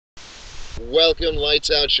Welcome, Lights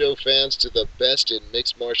Out Show fans, to the best in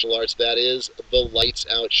mixed martial arts. That is the Lights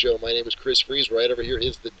Out Show. My name is Chris Freeze. Right over here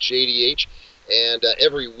is the JDH. And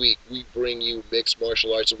every week we bring you mixed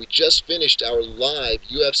martial arts. And we just finished our live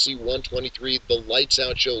UFC 123, the Lights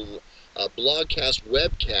Out Show blogcast,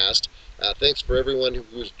 webcast. Thanks for everyone who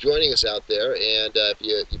was joining us out there. And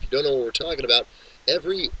if you don't know what we're talking about,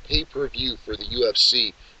 every pay-per-view for the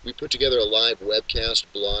UFC, we put together a live webcast,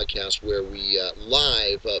 blogcast, where we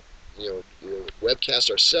live webcast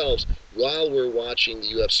ourselves while we're watching the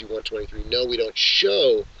UFC 123. No, we don't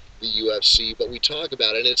show the UFC, but we talk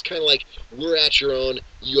about it, and it's kind of like we're at your own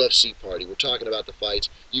UFC party. We're talking about the fights.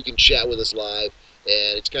 You can chat with us live,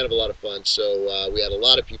 and it's kind of a lot of fun. So we had a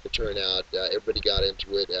lot of people turn out. Everybody got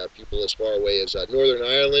into it. People as far away as Northern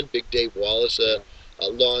Ireland. Big Dave Wallace, a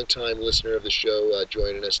long-time listener of the show,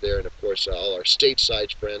 joining us there, and of course all our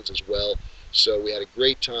stateside friends as well. So we had a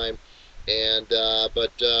great time. And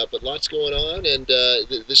but lots going on, and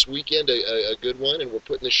this weekend a good one, and we're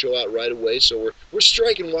putting the show out right away. So we're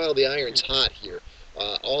striking while the iron's hot here,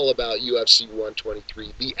 all about UFC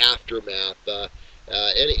 123, the aftermath,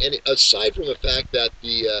 and aside from the fact that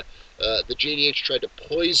the JDH tried to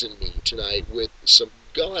poison me tonight with some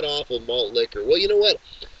god awful malt liquor. Well, you know what?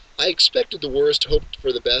 I expected the worst, hoped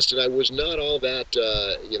for the best, and I was not all that,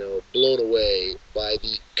 blown away by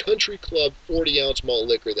the Country Club 40-ounce malt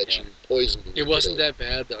liquor that you poisoned me. It wasn't that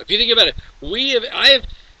bad, though. If you think about it,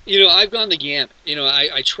 I've gone the gamut.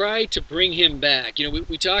 I tried to bring him back.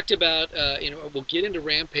 We talked about, we'll get into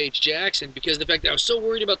Rampage Jackson because of the fact that I was so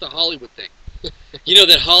worried about the Hollywood thing.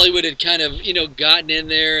 That Hollywood had kind of, gotten in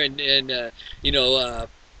there and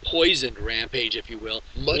poisoned Rampage, if you will,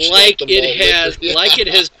 like it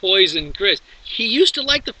has poisoned Chris. He used to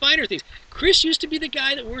like the finer things. Chris used to be the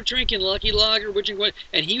guy that we're drinking Lucky Lager,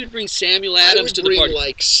 and he would bring Samuel Adams to the party.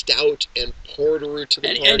 Like stout and porter to the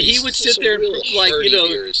party. And he would sit there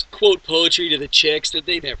and quote poetry to the chicks that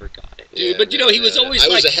they never got it, dude. But he was always I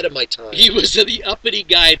was ahead of my time. He was the uppity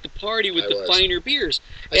guy at the party with the finer beers,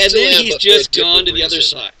 and then he's just gone to the other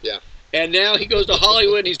side. Yeah. And now he goes to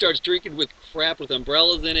Hollywood and he starts drinking with crap with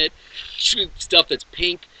umbrellas in it, stuff that's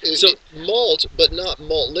pink. Malt, but not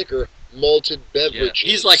malt liquor, malted beverages.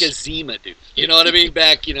 Yeah. He's like a Zima dude. You know what I mean?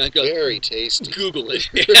 Very tasty. Google it.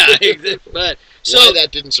 Yeah, but why that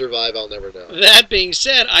didn't survive, I'll never know. That being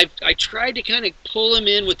said, I tried to kind of pull him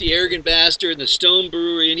in with the Arrogant Bastard and the Stone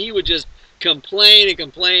Brewery, and he would just complain and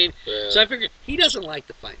complain. Yeah. So I figured he doesn't like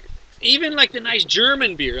the finer. Even like the nice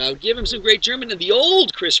German beer, I would give him some great German, and the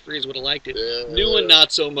old Chris Freeze would have liked it. Yeah, New one,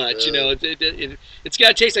 not so much. Yeah. It's got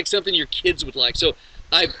to taste like something your kids would like. So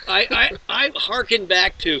I harken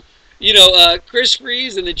back to, Chris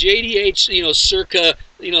Freeze and the JDH, circa,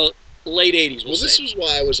 late 80s. Well, this is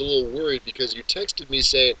why I was a little worried, because you texted me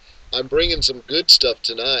saying, I'm bringing some good stuff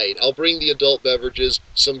tonight. I'll bring the adult beverages,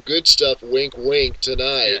 some good stuff, wink, wink,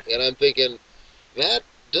 tonight. Yeah. And I'm thinking, that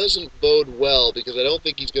doesn't bode well, because I don't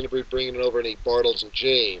think he's going to be bringing over any Bartles and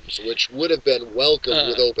James, which would have been welcomed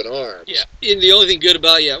with open arms. Yeah, and the only thing good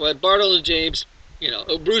about Bartles and James,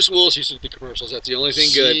 Bruce Willis used to do the commercials. That's the only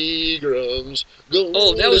thing good. Seagram's.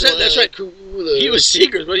 That's right. He was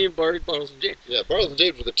Seagram's. What do you mean, Bartles and James? Yeah, Bartles and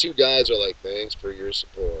James were the two guys who are like, thanks for your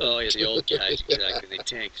support. Oh, yeah, the old guys. Exactly. They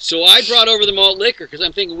tanked. So I brought over the malt liquor, because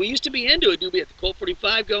I'm thinking we used to be into it, dude. We had the Colt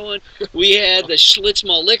 45 going. We had the Schlitz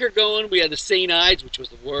malt liquor going. We had the St. Ides, which was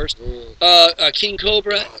the worst. King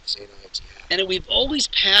Cobra. God, St. Ides, yeah. And we've always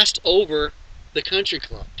passed over the Country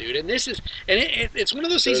Club, dude. And this is, it's one of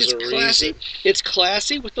those things. It's classy. It's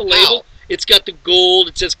classy with the label. Ow. It's got the gold.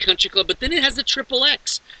 It says Country Club, but then it has the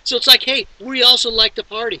XXX. So it's like, hey, we also like to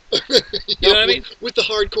party. You know what I mean? With the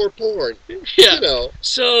hardcore porn. Yeah.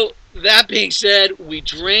 So that being said, we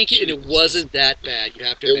drank it, and it wasn't that bad. You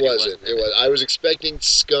have to admit, it wasn't. I was expecting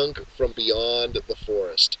skunk from beyond the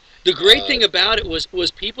forest. The great thing about it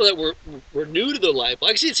was people that were new to the life.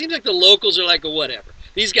 Like, see, it seems like the locals are like, whatever.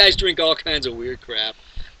 These guys drink all kinds of weird crap,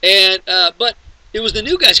 and but it was the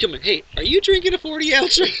new guys coming. Hey, are you drinking a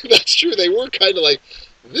 40-ouncer? That's true. They were kind of like,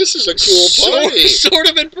 this is a cool party. Sort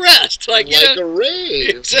of impressed, like a rave.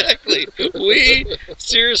 Exactly. We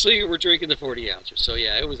seriously were drinking the 40-ouncer. So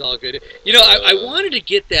yeah, it was all good. I wanted to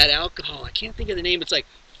get that alcohol. I can't think of the name. It's like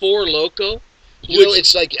Four Loko.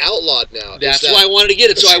 It's like outlawed now. That's why I wanted to get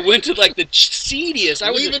it. So I went to like the seediest.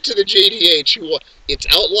 Leave it to the JDH. It's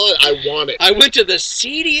outlawed. I want it. I went to the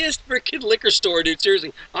seediest freaking liquor store, dude.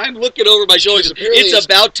 Seriously, I'm looking over my shoulder. It's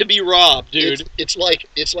about to be robbed, dude. It's like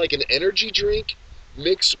an energy drink,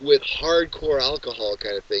 mixed with hardcore alcohol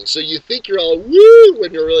kind of thing. So you think you're all woo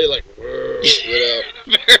when you're really like, woo, you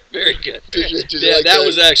know. Very, very good. Did you Yeah, like that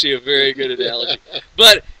was actually a very good analogy.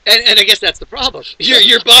 But and I guess that's the problem.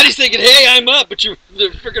 Your body's thinking, "Hey, I'm up," but the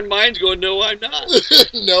freaking mind's going, "No, I'm not."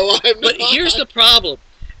 No, I'm not. But here's the problem: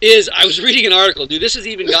 is I was reading an article, dude. This has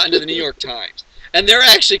even gotten to the New York Times, and they're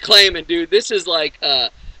actually claiming, dude, this is like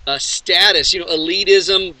status,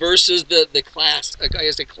 elitism versus the class, I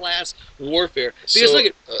guess, a class warfare. Because So look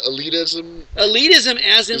at elitism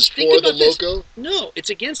as in is think for about the this. loco. No, it's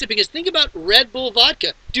against it because think about Red Bull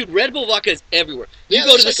vodka, dude. Red Bull vodka is everywhere. You Yeah,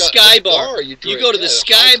 go to the that's like Sky a Bar. you You drink. go to the Yeah,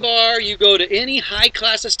 Sky Bar. You go to any high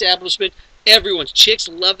class establishment. Everyone's chicks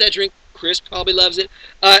love that drink. Chris probably loves it.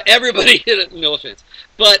 Everybody, no offense,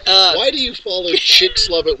 but why do you follow chicks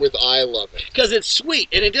love it with I love it? because it's sweet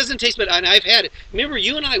and it doesn't taste bad. And I've had it. Remember,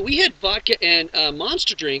 you and I, we had vodka and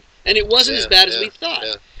Monster drink, and it wasn't as bad as we thought.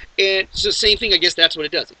 Yeah. And so same thing, I guess that's what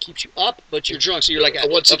it does. It keeps you up, but you're drunk. So you're like a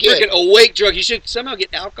again, freaking awake drunk. You should somehow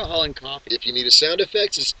get alcohol and coffee. If you need a sound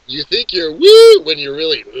effect, you think you're woo when you're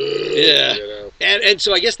really woo. Yeah. You know? And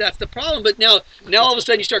so I guess that's the problem. But now all of a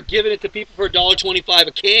sudden you start giving it to people for $1.25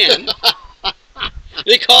 a can.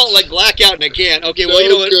 They call it like blackout in a can. Okay, well, you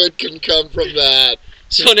know what? Good can come from that.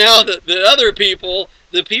 So now the other people,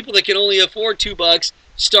 the people that can only afford $2,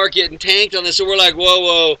 start getting tanked on this. So we're like,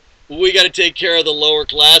 whoa, we got to take care of the lower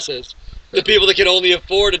classes, the people that can only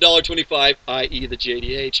afford $1.25, i.e. the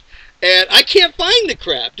JDH. And I can't find the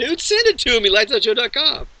crap, dude. Send it to me,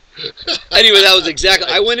 lightsoutshow.com. Anyway, that was exactly.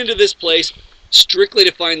 I went into this place strictly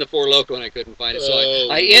to find the Four Loko, and I couldn't find it. So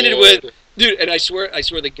I ended with, dude, and I swear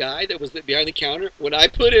the guy that was behind the counter, when I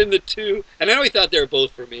put in the two, and I know he thought they were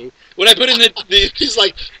both for me. When I put in the he's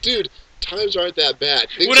like, dude, times aren't that bad.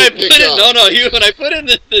 When I put in, when I put in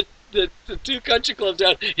the two country clubs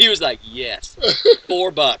down, he was like, yes,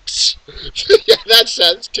 $4. Yeah,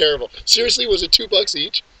 that's terrible. Seriously, was it $2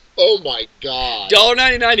 each? Oh my God!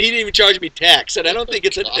 $1.99. He didn't even charge me tax, and I don't think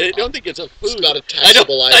it's a. I don't think it's a food. It's not a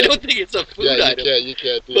taxable item. I don't think it's a food item. You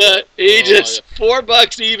can't do but that. He just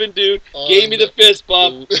 $4 even, dude. Gave me the fist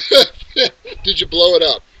bump. Did you blow it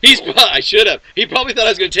up? I should have. He probably thought I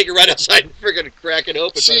was going to take it right outside and freaking crack it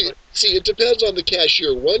open. See, it depends on the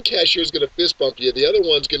cashier. One cashier is going to fist bump you. The other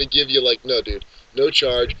one's going to give you like, no, dude, no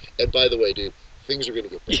charge. And by the way, dude, things are going to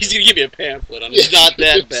get better. He's going to give me a pamphlet on it. It's not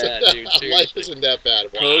that bad, dude. Seriously. Life isn't that bad.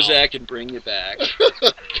 Wow. Prozac can bring you back.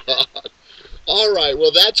 God. All right,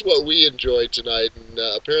 well, that's what we enjoyed tonight. And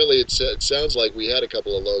apparently it sounds like we had a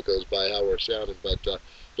couple of locos by how we're sounding. But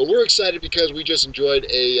we're excited because we just enjoyed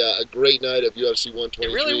a great night of UFC 123.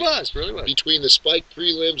 It really was. Between the Spike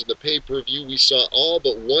prelims and the pay-per-view, we saw all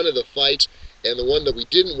but one of the fights. And the one that we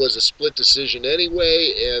didn't was a split decision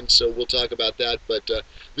anyway, and so we'll talk about that. But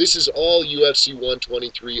this is all UFC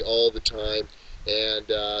 123 all the time. And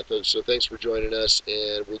so thanks for joining us,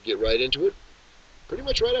 and we'll get right into it pretty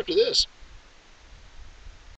much right after this.